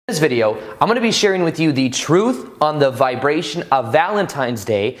In this video, I'm going to be sharing with you the truth on the vibration of Valentine's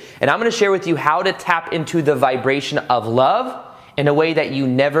Day, and I'm going to share with you how to tap into the vibration of love in a way that you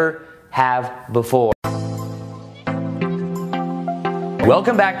never have before.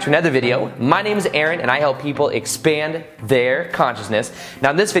 Welcome back to another video. My name is Aaron and I help people expand their consciousness. Now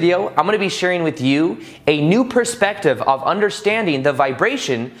in this video, I'm going to be sharing with you a new perspective of understanding the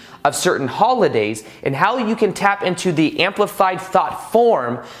vibration of certain holidays and how you can tap into the amplified thought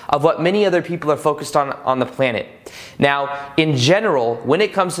form of what many other people are focused on the planet. Now, in general, when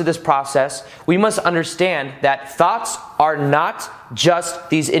it comes to this process, we must understand that thoughts are not just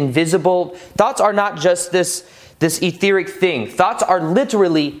these invisible, thoughts are not just this etheric thing. Thoughts are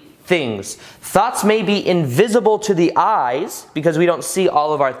literally things. Thoughts may be invisible to the eyes because we don't see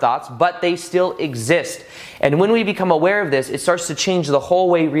all of our thoughts, but they still exist. And when we become aware of this, it starts to change the whole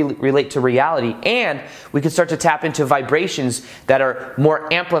way we relate to reality, and we can start to tap into vibrations that are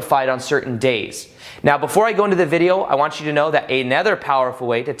more amplified on certain days. Now, before I go into the video, I want you to know that another powerful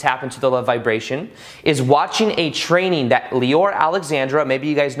way to tap into the love vibration is watching a training that Leora Alexandra, maybe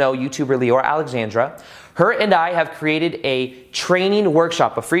you guys know YouTuber Leora Alexandra, her and I have created a training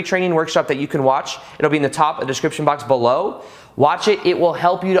workshop, a free training workshop that you can watch. It'll be in the top of the description box below. Watch it. It will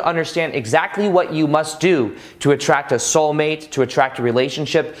help you to understand exactly what you must do to attract a soulmate, to attract a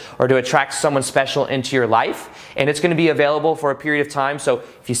relationship, or to attract someone special into your life. And it's going to be available for a period of time. So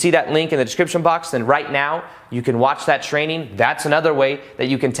if you see that link in the description box, then right now you can watch that training. That's another way that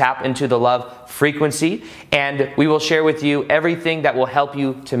you can tap into the love frequency. And we will share with you everything that will help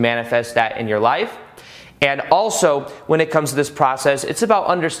you to manifest that in your life. And also, when it comes to this process, it's about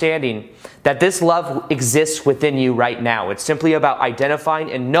understanding that this love exists within you right now. It's simply about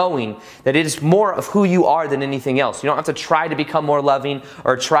identifying and knowing that it is more of who you are than anything else. You don't have to try to become more loving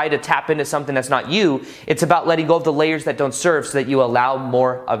or try to tap into something that's not you. It's about letting go of the layers that don't serve so that you allow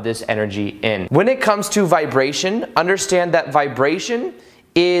more of this energy in. When it comes to vibration, understand that vibration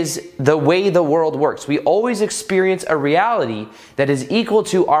is the way the world works. We always experience a reality that is equal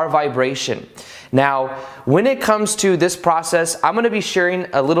to our vibration. Now, when it comes to this process, I'm going to be sharing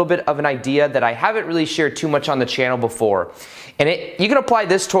a little bit of an idea that I haven't really shared too much on the channel before. And you can apply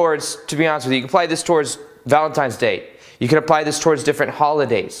this towards, to be honest with you, you can apply this towards Valentine's Day. You can apply this towards different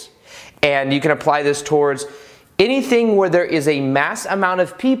holidays. And you can apply this towards anything where there is a mass amount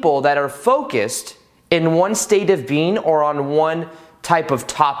of people that are focused in one state of being or on one type of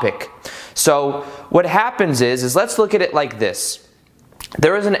topic. So what happens is let's look at it like this.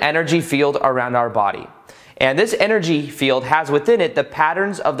 There is an energy field around our body. And this energy field has within it the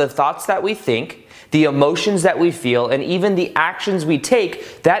patterns of the thoughts that we think, the emotions that we feel, and even the actions we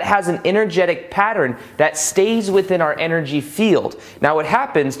take. That has an energetic pattern that stays within our energy field. Now what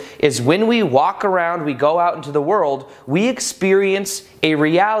happens is when we walk around, we go out into the world, we experience a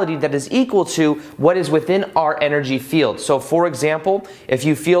reality that is equal to what is within our energy field. So for example, if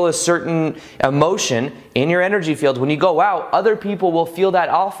you feel a certain emotion in your energy field, when you go out, other people will feel that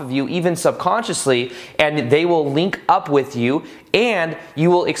off of you, even subconsciously, and they will link up with you, and you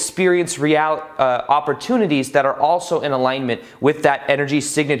will experience opportunities that are also in alignment with that energy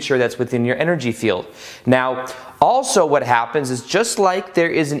signature that's within your energy field. Now, also what happens is just like there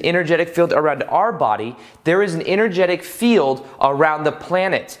is an energetic field around our body, there is an energetic field around the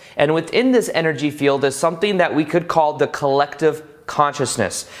planet. And within this energy field is something that we could call the collective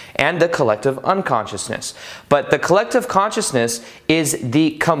consciousness and the collective unconsciousness. But the collective consciousness is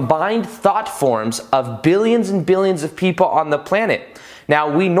the combined thought forms of billions and billions of people on the planet.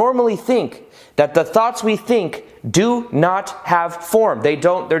 Now, we normally think that the thoughts we think do not have form.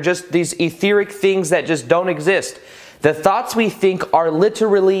 They're just these etheric things that just don't exist. The thoughts we think are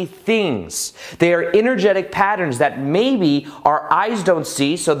literally things. They are energetic patterns that maybe our eyes don't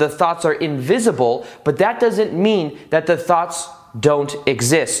see, so the thoughts are invisible, but that doesn't mean that the thoughts don't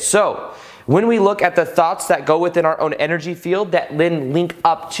exist. So, when we look at the thoughts that go within our own energy field that then link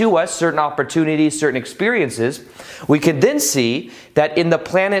up to us, certain opportunities, certain experiences, we can then see that in the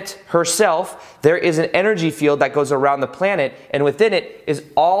planet herself, there is an energy field that goes around the planet, and within it is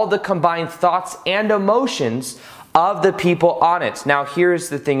all the combined thoughts and emotions of the people on it. Now, here's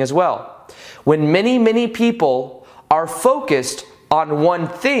the thing as well. When many people are focused on one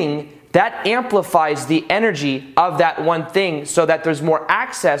thing, that amplifies the energy of that one thing so that there's more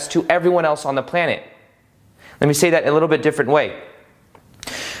access to everyone else on the planet. Let me say that in a little bit different way.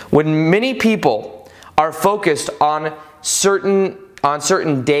 When many people are focused on certain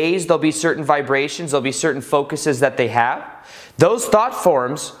days, there'll be certain vibrations, there'll be certain focuses that they have. Those thought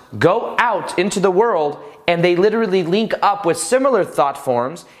forms go out into the world and they literally link up with similar thought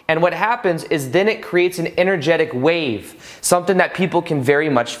forms, and what happens is then it creates an energetic wave, something that people can very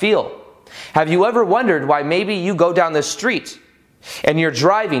much feel. Have you ever wondered why maybe you go down the street and you're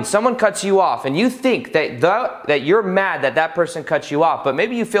driving, someone cuts you off, and you think that you're mad that that person cuts you off, but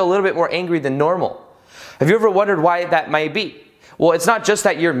maybe you feel a little bit more angry than normal? Have you ever wondered why that may be? Well, it's not just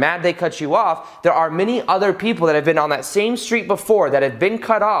that you're mad they cut you off. There are many other people that have been on that same street before, that have been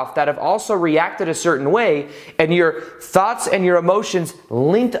cut off, that have also reacted a certain way, and your thoughts and your emotions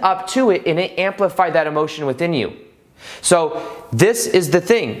linked up to it, and it amplified that emotion within you. So this is the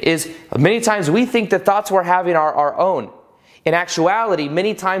thing, is many times we think the thoughts we're having are our own. In actuality,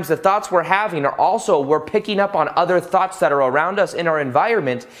 many times the thoughts we're having are also, we're picking up on other thoughts that are around us in our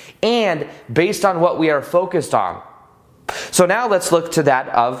environment and based on what we are focused on. So now let's look to that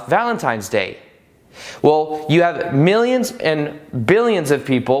of Valentine's Day. Well, you have millions and billions of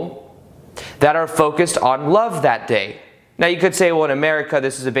people that are focused on love that day. Now you could say, well, in America,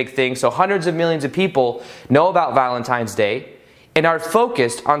 this is a big thing. So hundreds of millions of people know about Valentine's Day and are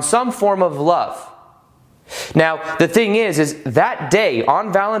focused on some form of love. Now, the thing is that day,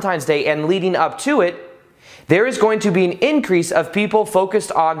 on Valentine's Day and leading up to it, there is going to be an increase of people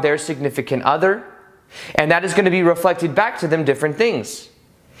focused on their significant other, and that is going to be reflected back to them different things.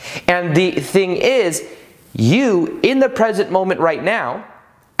 And the thing is, you, in the present moment right now,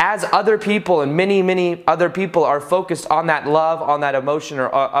 as other people and many, many other people are focused on that love, on that emotion, or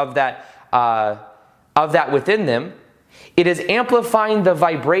of that within them, it is amplifying the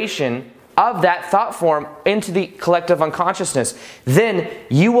vibration of that thought form into the collective unconsciousness. Then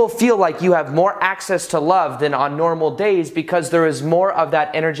you will feel like you have more access to love than on normal days, because there is more of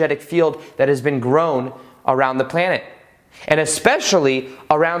that energetic field that has been grown around the planet, and especially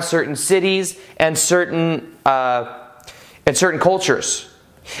around certain cities and certain cultures.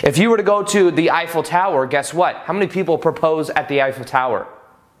 If you were to go to the Eiffel Tower, guess what? How many people propose at the Eiffel Tower?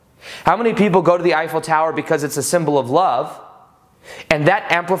 How many people go to the Eiffel Tower because it's a symbol of love? And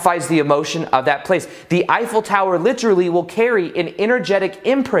that amplifies the emotion of that place. The Eiffel Tower literally will carry an energetic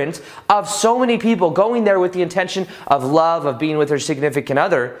imprint of so many people going there with the intention of love, of being with their significant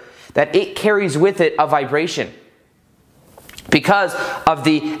other, that it carries with it a vibration. Because of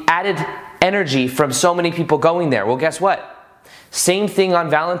the added energy from so many people going there. Well, guess what? Same thing on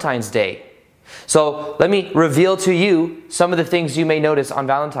Valentine's Day. So let me reveal to you some of the things you may notice on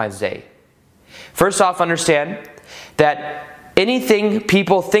Valentine's Day. First off, understand that anything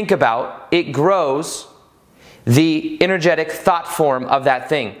people think about, it grows the energetic thought form of that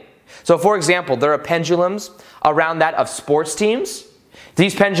thing. So for example, there are pendulums around that of sports teams.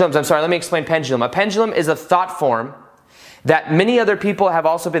 These pendulums, let me explain pendulum. A pendulum is a thought form that many other people have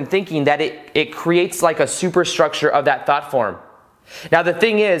also been thinking that it creates like a superstructure of that thought form. Now the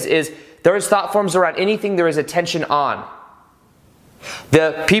thing is there is thought forms around anything there is attention on.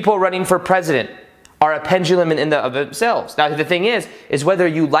 The people running for president are a pendulum in of themselves. Now the thing is whether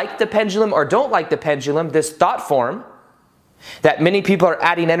you like the pendulum or don't like the pendulum, this thought form that many people are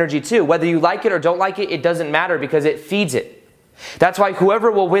adding energy to, whether you like it or don't like it, it doesn't matter, because it feeds it. That's why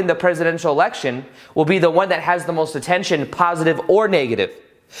whoever will win the presidential election will be the one that has the most attention, positive or negative.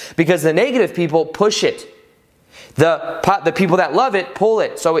 Because the negative people push it. The people that love it pull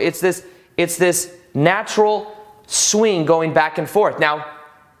it. So it's this natural swing going back and forth. Now,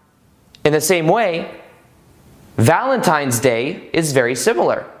 in the same way, Valentine's Day is very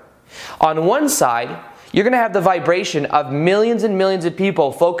similar. On one side, you're going to have the vibration of millions and millions of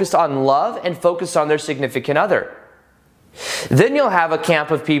people focused on love and focused on their significant other. Then you'll have a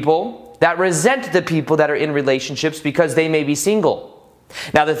camp of people that resent the people that are in relationships because they may be single.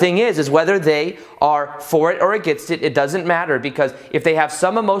 Now the thing is whether they are for it or against it, it doesn't matter, because if they have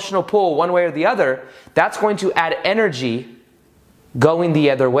some emotional pull one way or the other, that's going to add energy going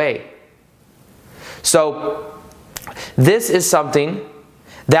the other way. So this is something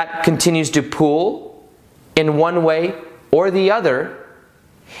that continues to pull in one way or the other,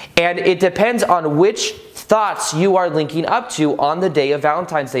 and it depends on which thoughts you are linking up to on the day of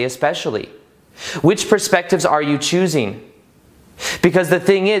Valentine's Day especially. Which perspectives are you choosing? Because the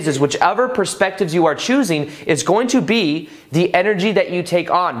thing is whichever perspectives you are choosing is going to be the energy that you take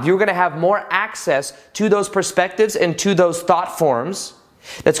on. You're going to have more access to those perspectives and to those thought forms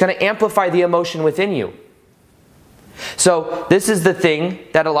that's going to amplify the emotion within you. So this is the thing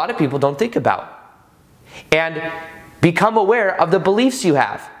that a lot of people don't think about. And become aware of the beliefs you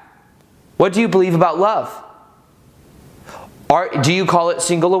have. What do you believe about love? Do you call it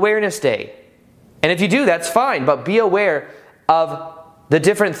Single Awareness Day? And if you do, that's fine, but be aware of the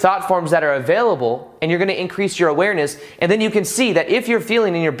different thought forms that are available, and you're going to increase your awareness. And then you can see that if you're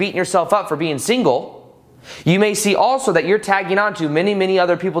feeling and you're beating yourself up for being single, You may see also that you're tagging on to many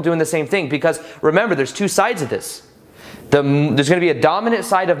other people doing the same thing, because remember, there's two sides of this. There's going to be a dominant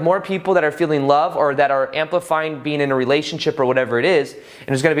side of more people that are feeling love or that are amplifying being in a relationship or whatever it is. And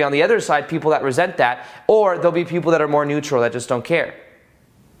there's going to be on the other side people that resent that, or there'll be people that are more neutral that just don't care.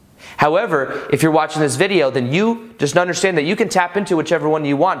 However, if you're watching this video, then you just understand that you can tap into whichever one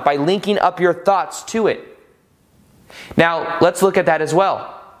you want by linking up your thoughts to it. Now, let's look at that as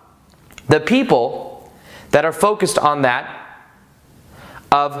well. The people that are focused on that,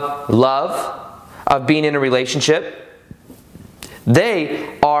 of love, of being in a relationship,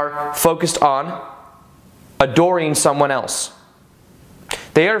 they are focused on adoring someone else.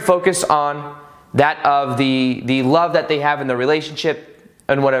 They are focused on that of the love that they have in the relationship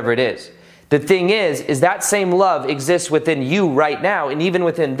and whatever it is. The thing is that same love exists within you right now and even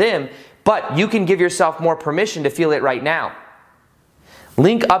within them, but you can give yourself more permission to feel it right now.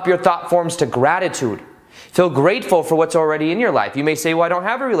 Link up your thought forms to gratitude. Feel grateful for what's already in your life. You may say, well, I don't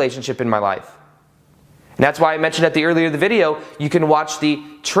have a relationship in my life. And that's why I mentioned at the earlier of the video, you can watch the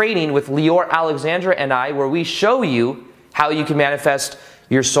training with Lior Alexandra and I, where we show you how you can manifest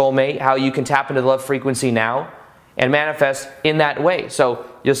your soulmate, how you can tap into the love frequency now and manifest in that way. So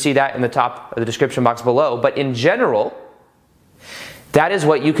you'll see that in the top of the description box below. But in general, that is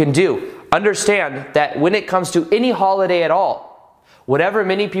what you can do. Understand that when it comes to any holiday at all, whatever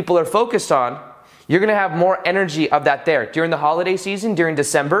many people are focused on, you're going to have more energy of that there. During the holiday season, during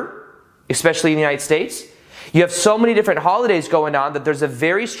December, especially in the United States, you have so many different holidays going on that there's a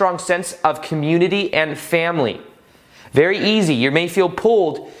very strong sense of community and family. Very easy. You may feel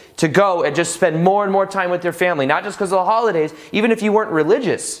pulled to go and just spend more and more time with your family, not just because of the holidays, even if you weren't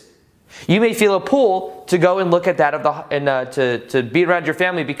religious. You may feel a pull to go and look at that to be around your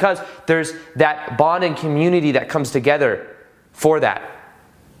family because there's that bond and community that comes together for that.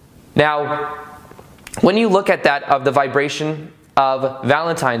 Now, when you look at that of the vibration of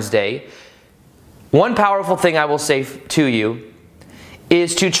Valentine's Day, one powerful thing I will say to you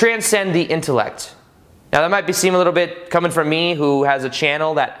is to transcend the intellect. Now that might seem a little bit coming from me, who has a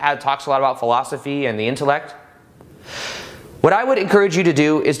channel that talks a lot about philosophy and the intellect. What I would encourage you to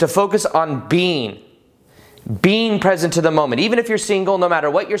do is to focus on being present to the moment. Even if you're single, no matter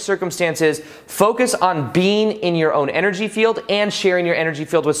what your circumstance is, focus on being in your own energy field and sharing your energy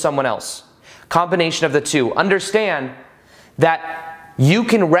field with someone else. Combination of the two. Understand that you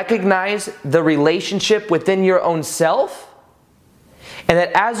can recognize the relationship within your own self, and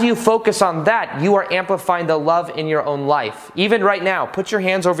that as you focus on that, you are amplifying the love in your own life. Even right now, put your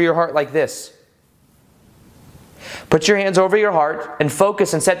hands over your heart like this. Put your hands over your heart and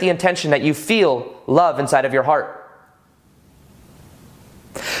focus and set the intention that you feel love inside of your heart.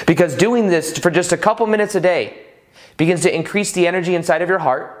 Because doing this for just a couple minutes a day begins to increase the energy inside of your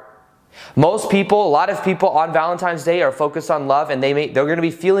heart. Most people, a lot of people on Valentine's Day are focused on love, and they're going to be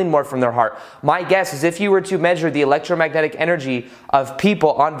feeling more from their heart. My guess is if you were to measure the electromagnetic energy of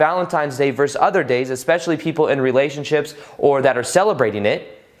people on Valentine's Day versus other days, especially people in relationships or that are celebrating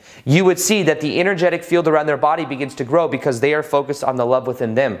it, you would see that the energetic field around their body begins to grow because they are focused on the love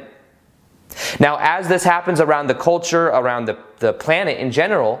within them. Now, as this happens around the culture, around the planet in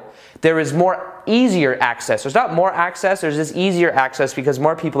general, there is easier access. There's not more access, there's just easier access because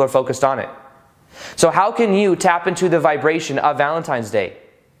more people are focused on it. So how can you tap into the vibration of Valentine's Day?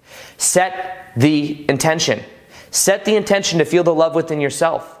 Set the intention. Set the intention to feel the love within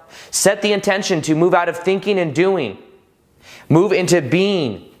yourself. Set the intention to move out of thinking and doing. Move into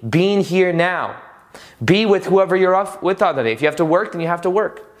being here now. Be with whoever you're with on the day. If you have to work, then you have to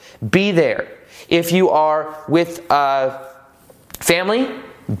work. Be there. If you are with family,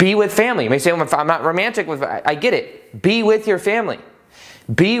 be with family. You may say, well, I'm not romantic with, I get it. Be with your family.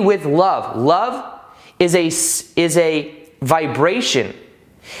 Be with love. Love is a vibration.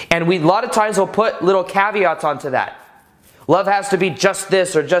 And a lot of times we'll put little caveats onto that. Love has to be just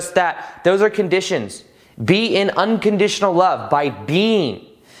this or just that. Those are conditions. Be in unconditional love by being.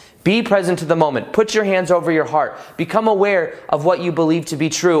 Be present to the moment. Put your hands over your heart. Become aware of what you believe to be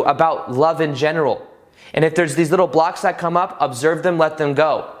true about love in general. And if there's these little blocks that come up, observe them, let them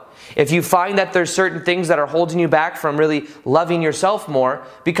go. If you find that there's certain things that are holding you back from really loving yourself more,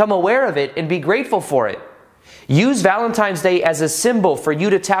 become aware of it and be grateful for it. Use Valentine's Day as a symbol for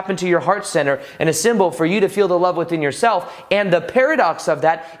you to tap into your heart center and a symbol for you to feel the love within yourself. And the paradox of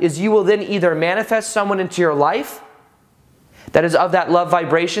that is you will then either manifest someone into your life that is of that love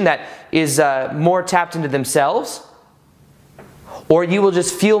vibration that is more tapped into themselves, or you will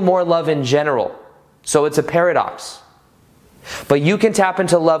just feel more love in general. So it's a paradox. But you can tap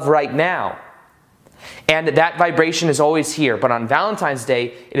into love right now. And that vibration is always here. But on Valentine's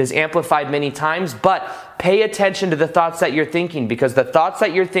Day, it is amplified many times. But pay attention to the thoughts that you're thinking, because the thoughts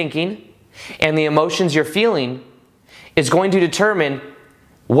that you're thinking and the emotions you're feeling is going to determine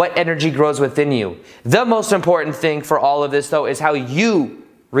what energy grows within you. The most important thing for all of this, though, is how you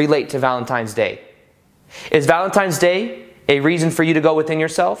relate to Valentine's Day. Is Valentine's Day a reason for you to go within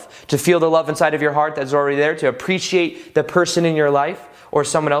yourself, to feel the love inside of your heart that's already there, to appreciate the person in your life or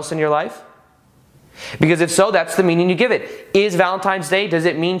someone else in your life? Because if so, that's the meaning you give it. Is Valentine's Day, does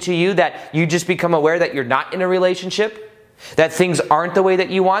it mean to you that you just become aware that you're not in a relationship? That things aren't the way that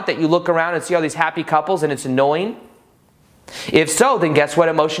you want? That you look around and see all these happy couples and it's annoying? If so, then guess what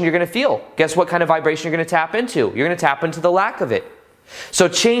emotion you're going to feel? Guess what kind of vibration you're going to tap into? You're going to tap into the lack of it. So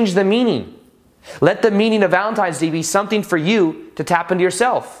change the meaning. Let the meaning of Valentine's Day be something for you to tap into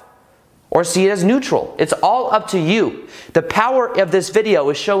yourself. Or see it as neutral. It's all up to you. The power of this video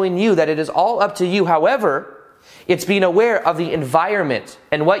is showing you that it is all up to you. However, it's being aware of the environment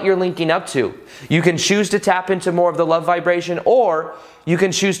and what you're linking up to. You can choose to tap into more of the love vibration, or you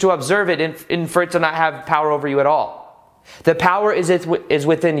can choose to observe it and for it to not have power over you at all. The power is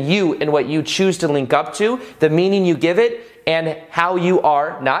within you and what you choose to link up to, the meaning you give it, and how you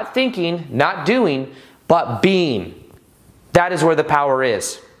are not thinking, not doing, but being. That is where the power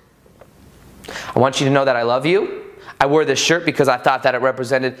is. I want you to know that I love you. I wore this shirt because I thought that it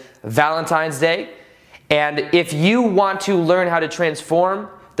represented Valentine's Day. And if you want to learn how to transform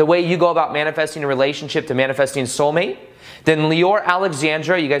the way you go about manifesting a relationship to manifesting a soulmate, then Lior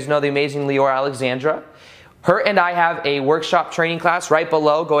Alexandra, you guys know the amazing Lior Alexandra, her and I have a workshop training class right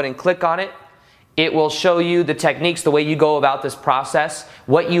below. Go ahead and click on it. It will show you the techniques, the way you go about this process,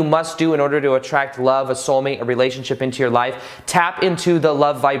 what you must do in order to attract love, a soulmate, a relationship into your life. Tap into the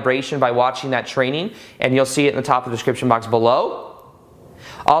love vibration by watching that training, and you'll see it in the top of the description box below.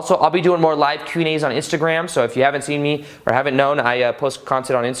 Also, I'll be doing more live Q&As on Instagram, so if you haven't seen me or haven't known, I post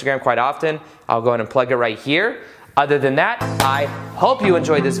content on Instagram quite often. I'll go ahead and plug it right here. Other than that, I hope you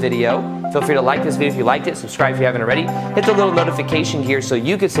enjoyed this video. Feel free to like this video if you liked it, subscribe if you haven't already, hit the little notification here so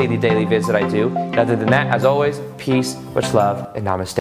you can see the daily vids that I do. And other than that, as always, peace, much love, and namaste.